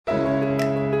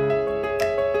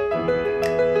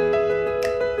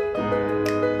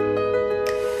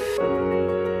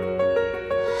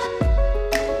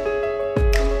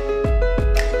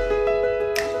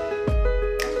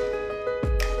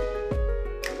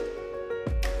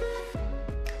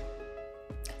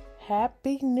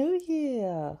Happy New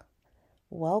Year!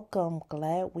 Welcome.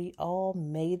 Glad we all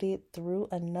made it through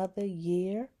another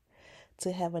year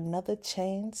to have another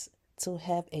chance to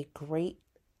have a great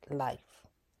life.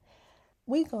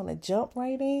 We're going to jump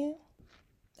right in.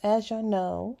 As you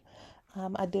know,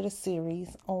 I did a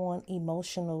series on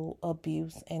emotional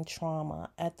abuse and trauma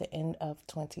at the end of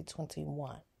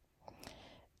 2021.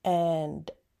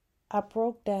 And I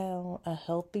broke down a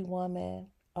healthy woman,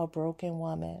 a broken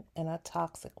woman, and a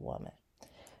toxic woman.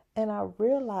 And I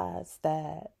realized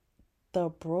that the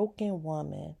broken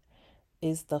woman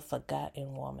is the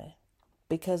forgotten woman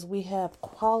because we have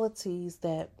qualities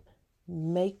that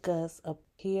make us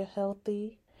appear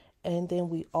healthy, and then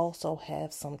we also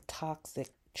have some toxic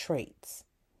traits.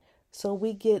 So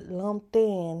we get lumped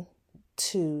in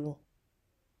to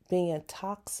being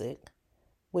toxic,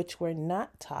 which we're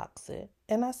not toxic.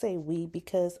 And I say we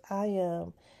because I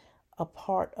am a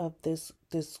part of this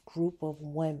group of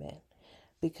women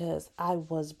because I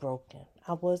was broken.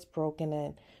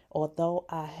 And although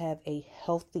I have a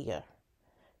healthier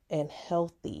and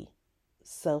healthy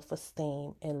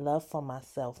self-esteem and love for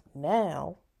myself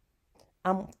now,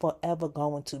 I'm forever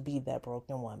going to be that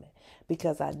broken woman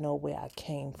because I know where I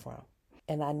came from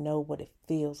and I know what it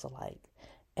feels like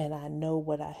and I know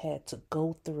what I had to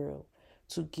go through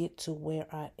to get to where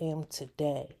I am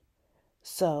today.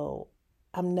 So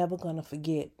I'm never going to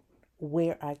forget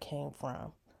where I came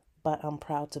from, but I'm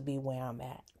proud to be where I'm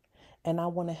at. And I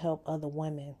want to help other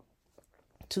women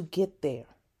to get there,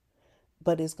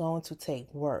 but it's going to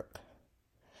take work.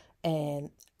 And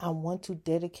I want to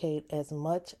dedicate as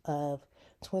much of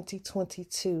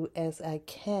 2022 as I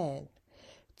can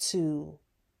to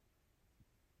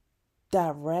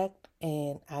direct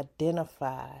and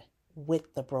identify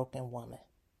with the broken woman.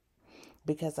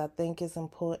 Because I think it's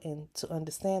important to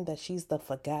understand that she's the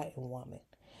forgotten woman.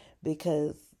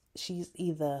 Because she's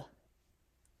either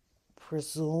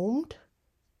presumed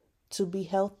to be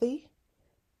healthy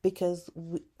because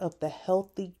of the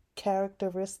healthy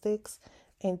characteristics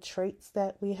and traits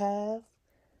that we have,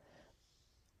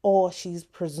 or she's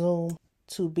presumed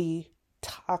to be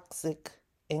toxic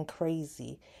and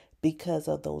crazy because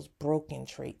of those broken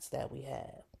traits that we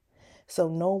have. So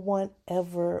no one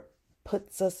ever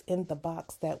puts us in the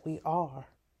box that we are.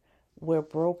 We're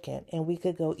broken, and we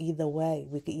could go either way.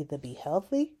 We could either be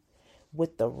healthy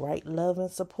with the right love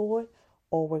and support,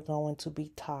 or we're going to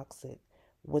be toxic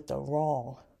with the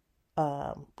wrong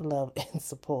love and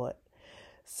support.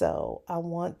 So I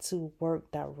want to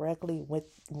work directly with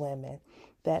women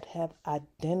that have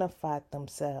identified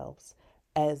themselves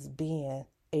as being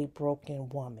a broken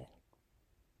woman.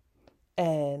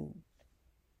 And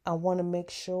I want to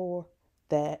make sure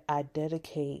that I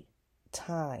dedicate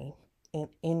time and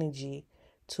energy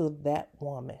to that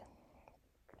woman.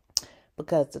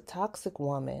 Because the toxic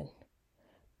woman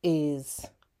is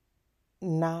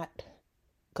not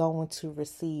going to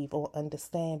receive or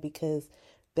understand because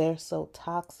they're so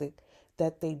toxic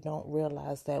that they don't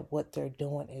realize that what they're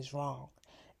doing is wrong.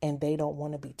 And they don't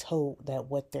want to be told that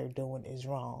what they're doing is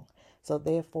wrong. So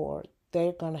therefore,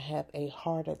 they're going to have a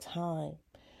harder time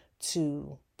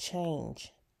to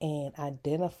change and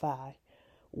identify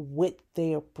with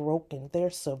their broken. They're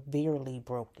severely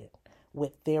broken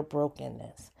with their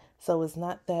brokenness. So it's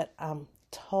not that I'm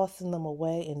tossing them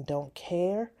away and don't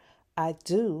care. I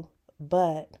do,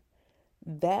 but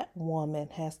that woman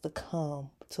has to come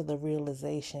to the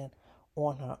realization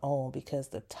on her own, because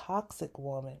the toxic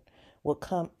woman will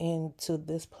come into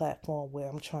this platform where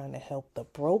I'm trying to help the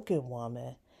broken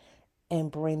woman and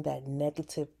bring that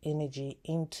negative energy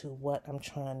into what I'm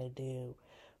trying to do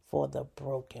for the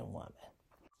broken woman.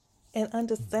 And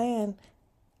understand,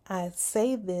 I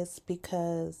say this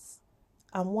because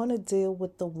I want to deal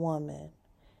with the woman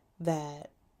that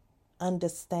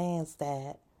understands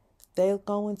that there's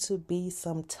going to be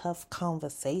some tough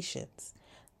conversations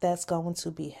that's going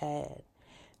to be had.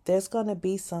 There's going to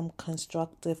be some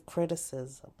constructive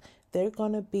criticism. There's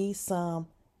going to be some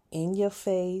in your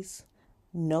face,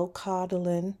 no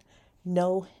coddling,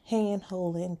 no hand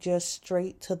holding, just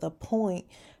straight to the point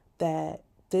that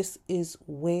this is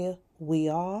where we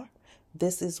are.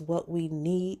 This is what we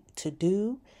need to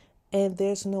do. And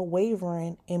there's no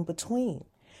wavering in between.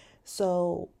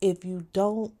 So if you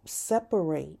don't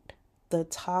separate the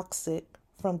toxic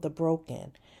from the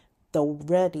broken, the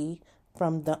ready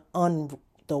from the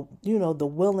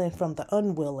willing from the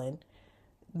unwilling,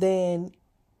 then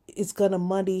it's going to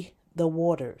muddy the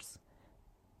waters.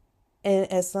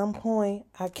 And at some point,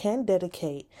 I can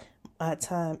dedicate my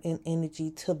time and energy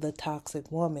to the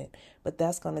toxic woman, but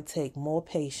that's going to take more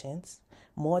patience,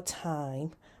 more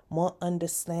time, more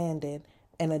understanding,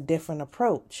 and a different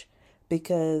approach.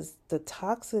 because the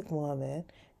toxic woman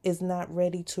is not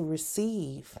ready to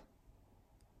receive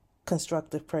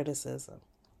constructive criticism.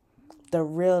 The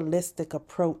realistic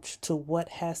approach to what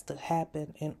has to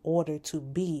happen in order to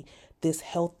be this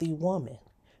healthy woman,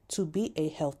 to be a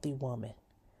healthy woman.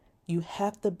 You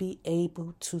have to be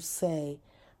able to say,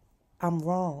 I'm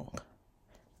wrong.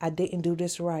 I didn't do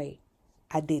this right.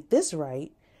 I did this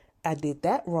right. I did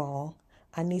that wrong.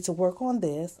 I need to work on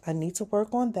this. I need to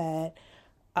work on that.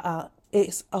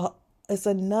 It's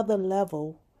another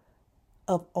level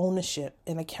of ownership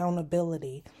and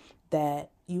accountability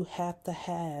that you have to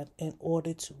have in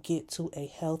order to get to a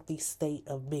healthy state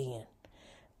of being.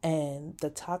 And the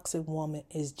toxic woman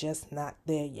is just not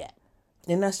there yet.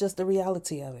 And that's just the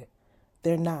reality of it.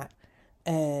 They're not.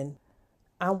 And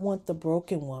I want the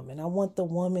broken woman. I want the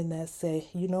woman that say,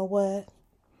 you know what?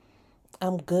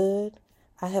 I'm good.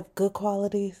 I have good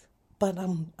qualities, but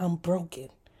I'm broken.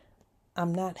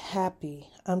 I'm not happy.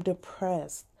 I'm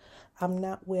depressed. I'm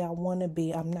not where I want to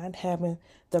be. I'm not having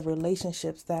the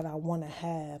relationships that I want to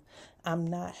have. I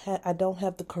don't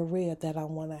have the career that I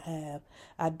want to have.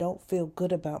 I don't feel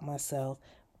good about myself,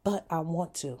 but I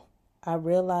want to. I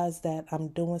realize that I'm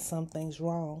doing some things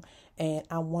wrong and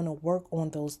I want to work on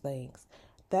those things.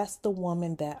 That's the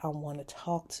woman that I want to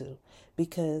talk to,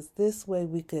 because this way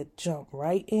we could jump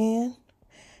right in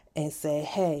and say,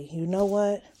 hey, you know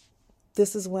what?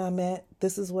 This is where I'm at.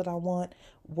 This is what I want.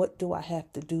 What do I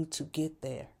have to do to get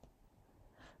there?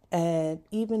 And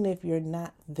even if you're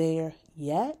not there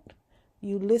yet,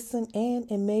 you listen in,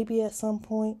 and maybe at some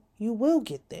point you will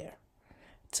get there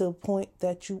to a point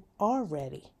that you are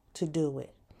ready to do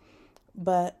it.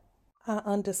 But I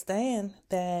understand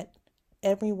that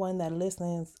everyone that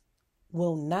listens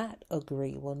will not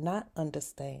agree, will not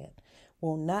understand,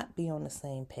 will not be on the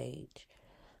same page.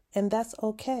 And that's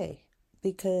okay,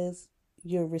 because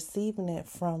you're receiving it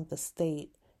from the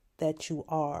state that you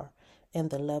are and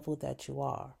the level that you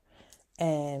are.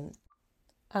 And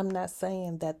I'm not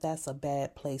saying that that's a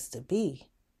bad place to be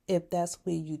if that's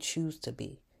where you choose to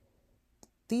be.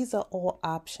 These are all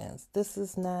options. This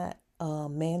is not a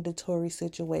mandatory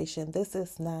situation. This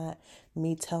is not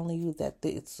me telling you that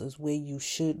this is where you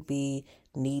should be,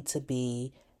 need to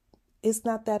be. It's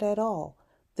not that at all.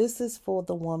 This is for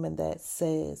the woman that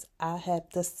says, I have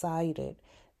decided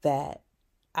that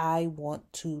I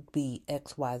want to be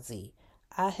XYZ.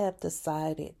 I have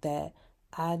decided that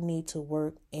I need to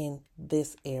work in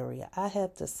this area. I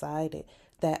have decided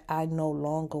that I no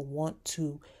longer want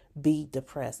to be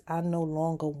depressed. I no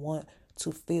longer want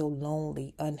to feel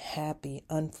lonely, unhappy,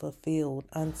 unfulfilled,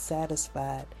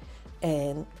 unsatisfied.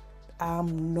 And I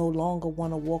no longer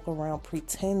want to walk around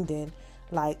pretending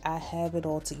like I have it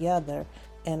all together,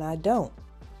 and I don't.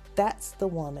 That's the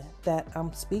woman that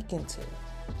I'm speaking to.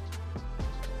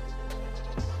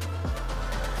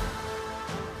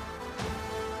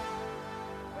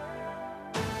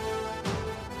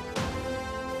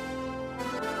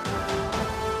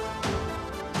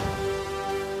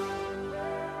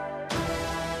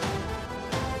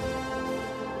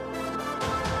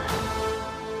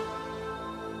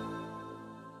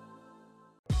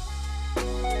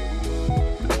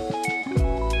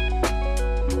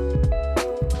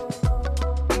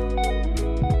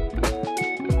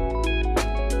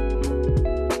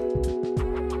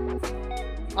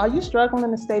 Are you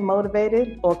struggling to stay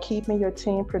motivated or keeping your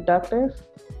team productive?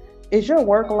 Is your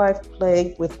work life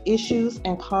plagued with issues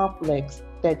and conflicts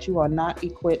that you are not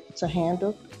equipped to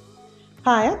handle?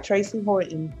 Hi, I'm Tracy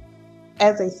Horton.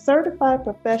 As a certified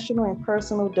professional and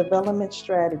personal development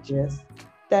strategist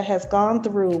that has gone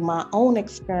through my own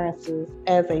experiences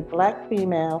as a Black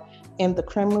female in the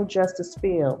criminal justice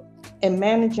field and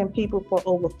managing people for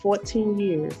over 14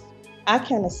 years, I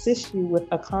can assist you with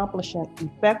accomplishing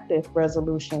effective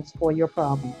resolutions for your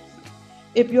problems.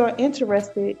 If you are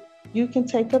interested, you can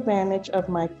take advantage of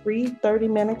my free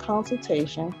 30-minute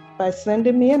consultation by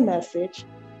sending me a message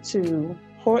to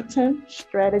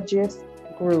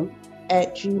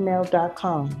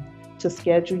hortonstrategistgroup@gmail.com to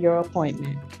schedule your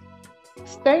appointment.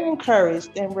 Stay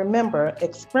encouraged, and remember,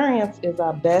 experience is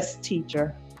our best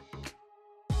teacher.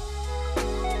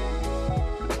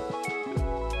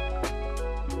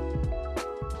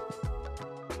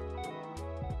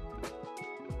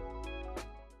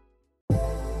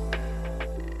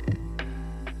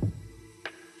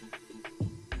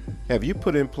 Have you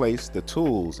put in place the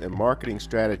tools and marketing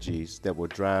strategies that will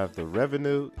drive the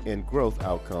revenue and growth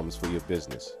outcomes for your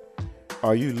business?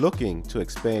 Are you looking to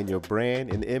expand your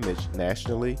brand and image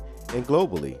nationally and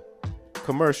globally?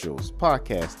 Commercials,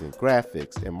 podcasting,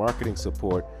 graphics, and marketing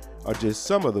support are just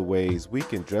some of the ways we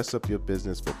can dress up your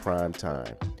business for prime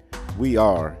time. We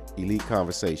are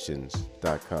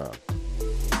EliteConversations.com.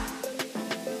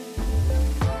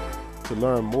 To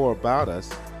learn more about us,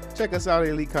 check us out at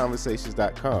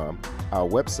EliteConversations.com, our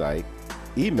website,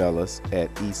 email us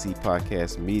at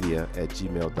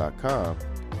ecpodcastmedia@gmail.com,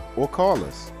 or call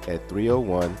us at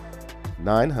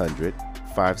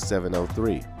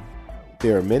 301-900-5703.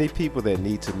 There are many people that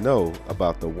need to know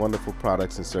about the wonderful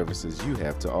products and services you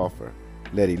have to offer.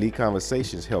 Let Elite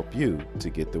Conversations help you to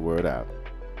get the word out.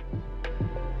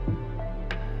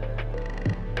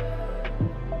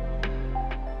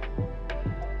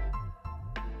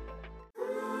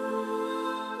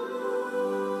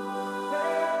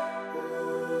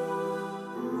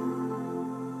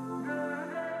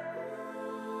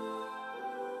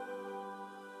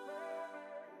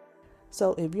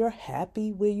 So if you're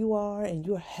happy where you are and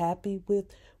you're happy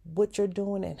with what you're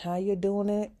doing and how you're doing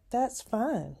it, that's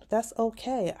fine. That's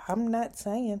okay. I'm not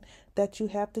saying that you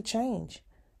have to change.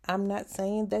 I'm not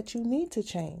saying that you need to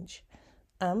change.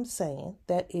 I'm saying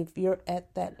that if you're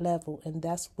at that level and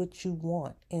that's what you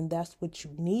want and that's what you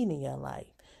need in your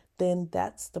life, then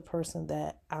that's the person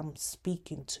that I'm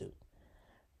speaking to.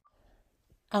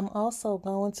 I'm also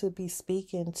going to be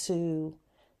speaking to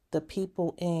the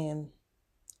people in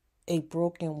a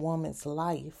broken woman's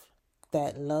life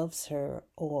that loves her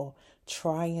or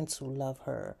trying to love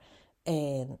her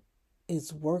and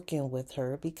is working with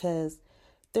her, because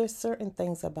there's certain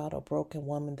things about a broken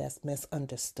woman that's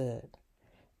misunderstood.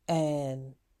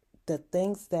 And the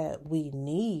things that we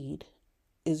need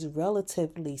is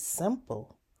relatively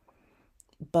simple.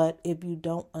 But if you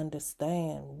don't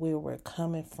understand where we're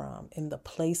coming from and the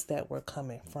place that we're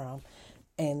coming from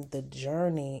and the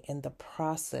journey and the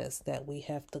process that we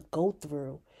have to go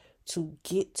through to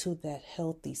get to that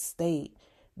healthy state,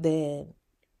 then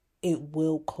it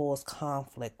will cause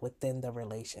conflict within the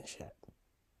relationship.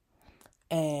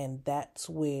 And that's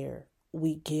where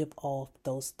we give off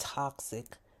those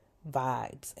toxic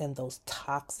vibes and those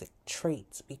toxic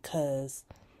traits, because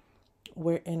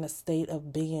we're in a state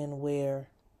of being where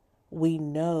we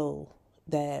know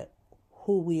that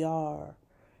who we are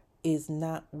is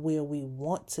not where we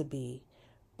want to be,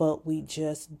 but we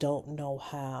just don't know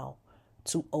how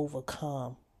to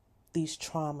overcome these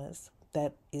traumas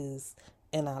that is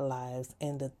in our lives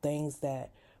and the things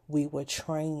that we were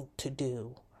trained to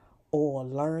do or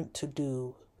learned to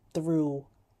do through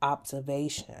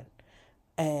observation.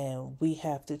 And we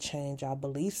have to change our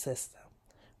belief system.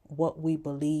 What we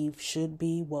believe should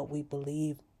be, what we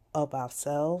believe of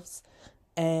ourselves.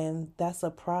 And that's a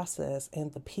process.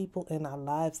 And the people in our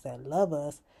lives that love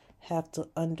us have to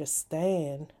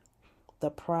understand the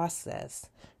process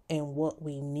and what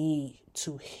we need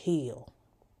to heal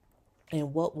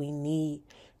and what we need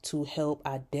to help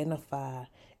identify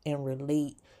and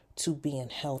relate to being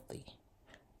healthy.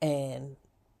 And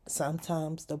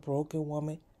sometimes the broken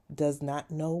woman does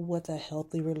not know what a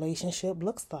healthy relationship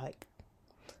looks like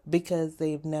because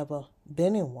they've never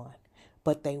been in one,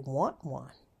 but they want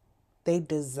one. They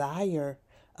desire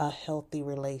a healthy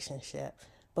relationship,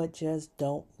 but just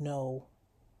don't know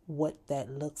what that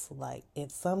looks like.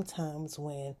 And sometimes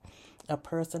when a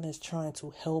person is trying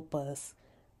to help us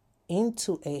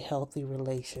into a healthy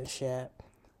relationship,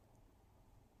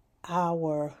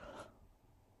 our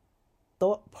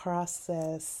thought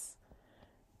process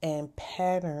and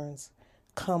patterns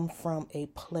come from a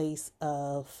place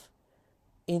of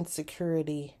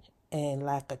insecurity and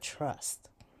lack of trust.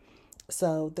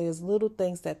 So there's little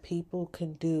things that people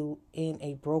can do in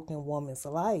a broken woman's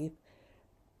life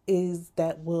is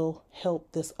that will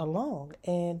help this along.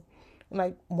 And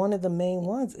like one of the main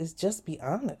ones is just be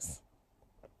honest.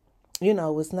 You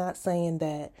know, it's not saying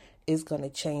that it's going to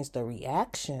change the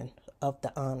reaction of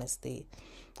the honesty,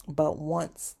 but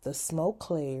once the smoke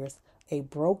clears, a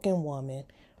broken woman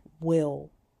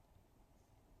will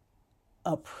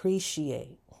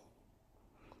appreciate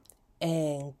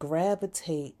and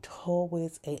gravitate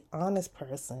towards a honest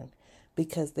person,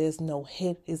 because there's no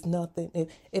hate, is nothing.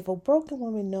 If a broken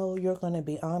woman know you're going to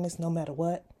be honest no matter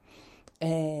what,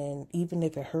 and even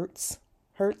if it hurts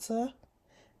her,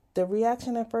 the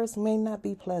reaction at first may not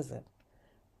be pleasant.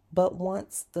 But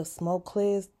once the smoke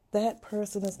clears, that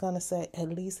person is going to say, at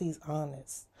least he's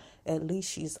honest. At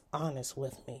least she's honest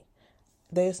with me.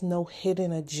 There's no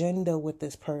hidden agenda with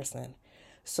this person.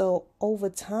 So over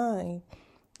time,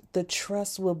 the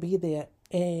trust will be there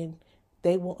and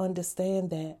they will understand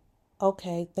that,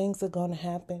 okay, things are going to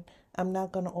happen. I'm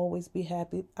not going to always be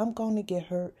happy. I'm going to get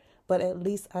hurt, but at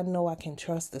least I know I can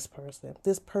trust this person.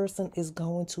 This person is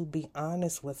going to be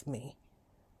honest with me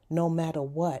no matter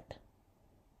what.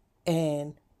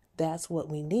 And that's what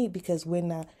we need, because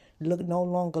we're no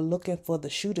longer looking for the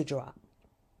shoe to drop.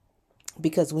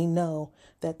 because we know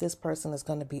that this person is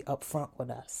going to be upfront with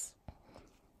us.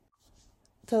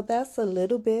 So that's a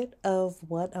little bit of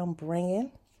what I'm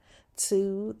bringing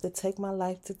to the Take My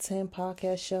Life to 10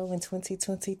 podcast show in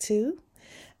 2022.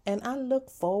 And I look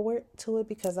forward to it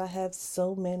because I have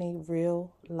so many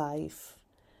real life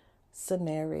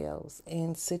scenarios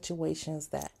and situations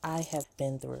that I have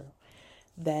been through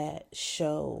that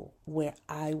show where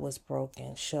I was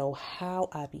broken, show how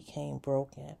I became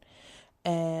broken.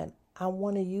 And I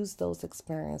want to use those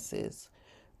experiences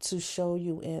to show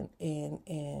you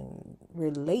and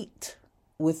relate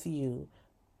with you,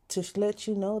 to let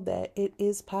you know that it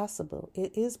is possible.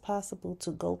 It is possible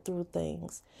to go through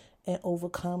things and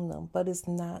overcome them, but it's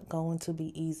not going to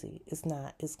be easy. It's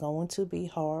not. It's going to be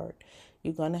hard.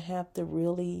 You're going to have to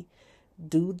really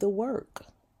do the work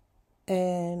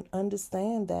and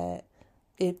understand that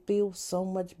it feels so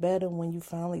much better when you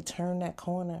finally turn that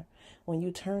corner. When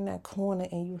you turn that corner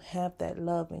and you have that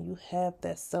love and you have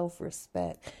that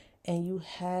self-respect and you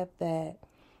have that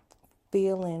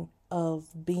feeling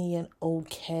of being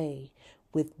okay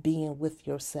with being with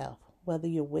yourself, whether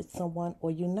you're with someone or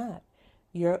you're not,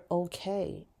 you're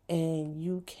okay and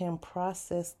you can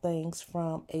process things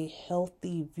from a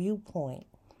healthy viewpoint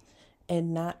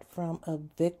and not from a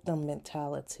victim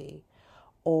mentality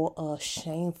or a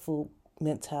shameful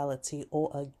mentality or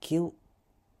a guilt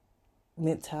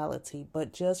mentality,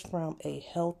 but just from a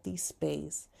healthy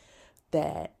space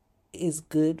that is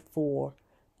good for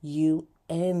you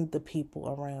and the people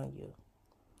around you.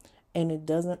 And it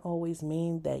doesn't always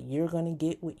mean that you're going to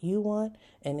get what you want,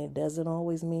 and it doesn't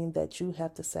always mean that you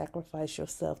have to sacrifice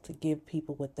yourself to give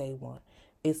people what they want.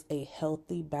 It's a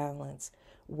healthy balance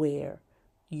where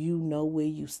you know where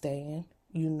you stand,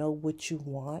 you know what you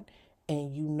want,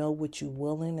 and you know what you're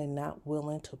willing and not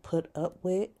willing to put up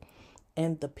with.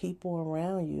 And the people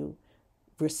around you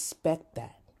respect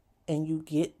that. And you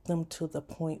get them to the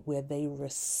point where they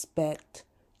respect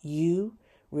you,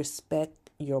 respect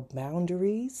your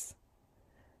boundaries.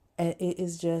 And it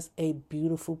is just a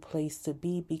beautiful place to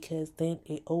be, because then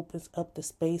it opens up the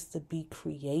space to be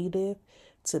creative,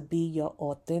 to be your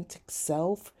authentic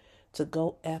self, to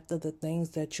go after the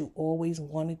things that you always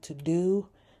wanted to do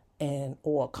and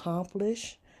or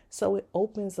accomplish. So it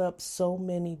opens up so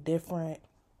many different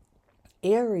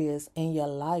areas in your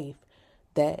life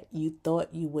that you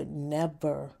thought you would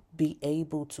never be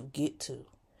able to get to.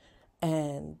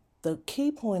 And the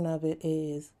key point of it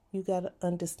is you got to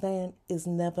understand it's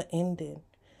never ending.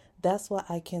 That's why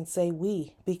I can say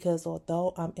we, because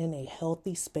although I'm in a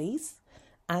healthy space,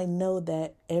 I know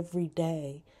that every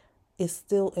day is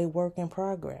still a work in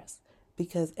progress,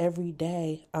 because every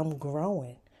day I'm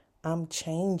growing, I'm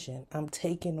changing, I'm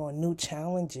taking on new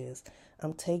challenges,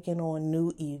 I'm taking on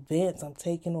new events, I'm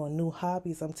taking on new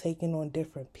hobbies, I'm taking on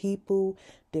different people,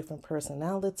 different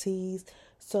personalities.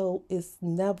 So it's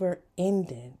never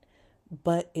ending,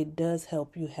 but it does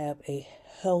help you have a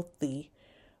healthy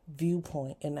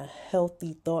viewpoint and a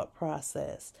healthy thought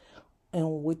process in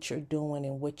what you're doing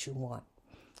and what you want.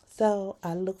 So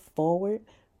I look forward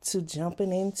to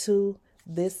jumping into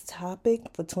this topic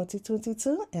for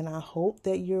 2022, and I hope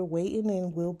that you're waiting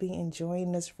and will be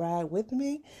enjoying this ride with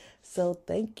me. So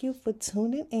thank you for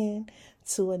tuning in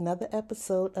to another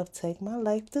episode of Take My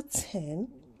Life to 10,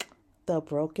 The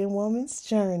Broken Woman's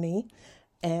Journey.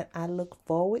 And I look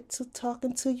forward to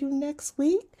talking to you next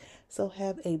week. So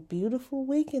have a beautiful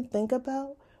week, and think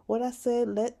about what I said.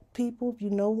 Let people, if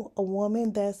you know a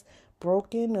woman that's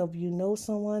broken, or if you know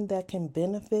someone that can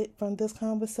benefit from this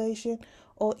conversation,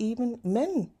 or even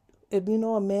men, if you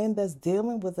know a man that's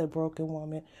dealing with a broken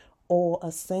woman, or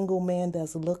a single man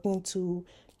that's looking to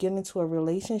get into a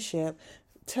relationship,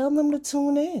 tell them to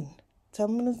tune in. Tell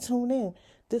them to tune in.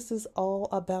 This is all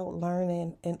about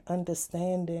learning and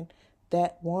understanding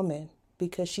that woman,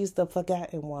 because she's the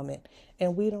forgotten woman,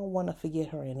 and we don't want to forget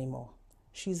her anymore.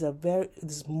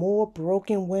 There's more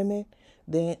broken women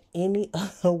than any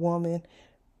other woman,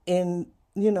 and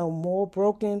more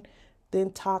broken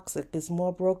than toxic. It's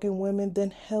more broken women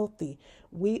than healthy.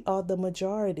 We are the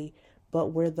majority, but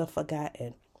we're the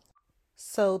forgotten.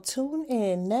 So tune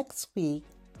in next week,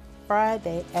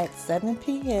 Friday at 7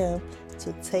 p.m.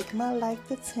 to Take My Life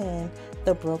to 10,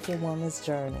 The Broken Woman's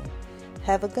Journey.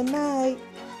 Have a good night.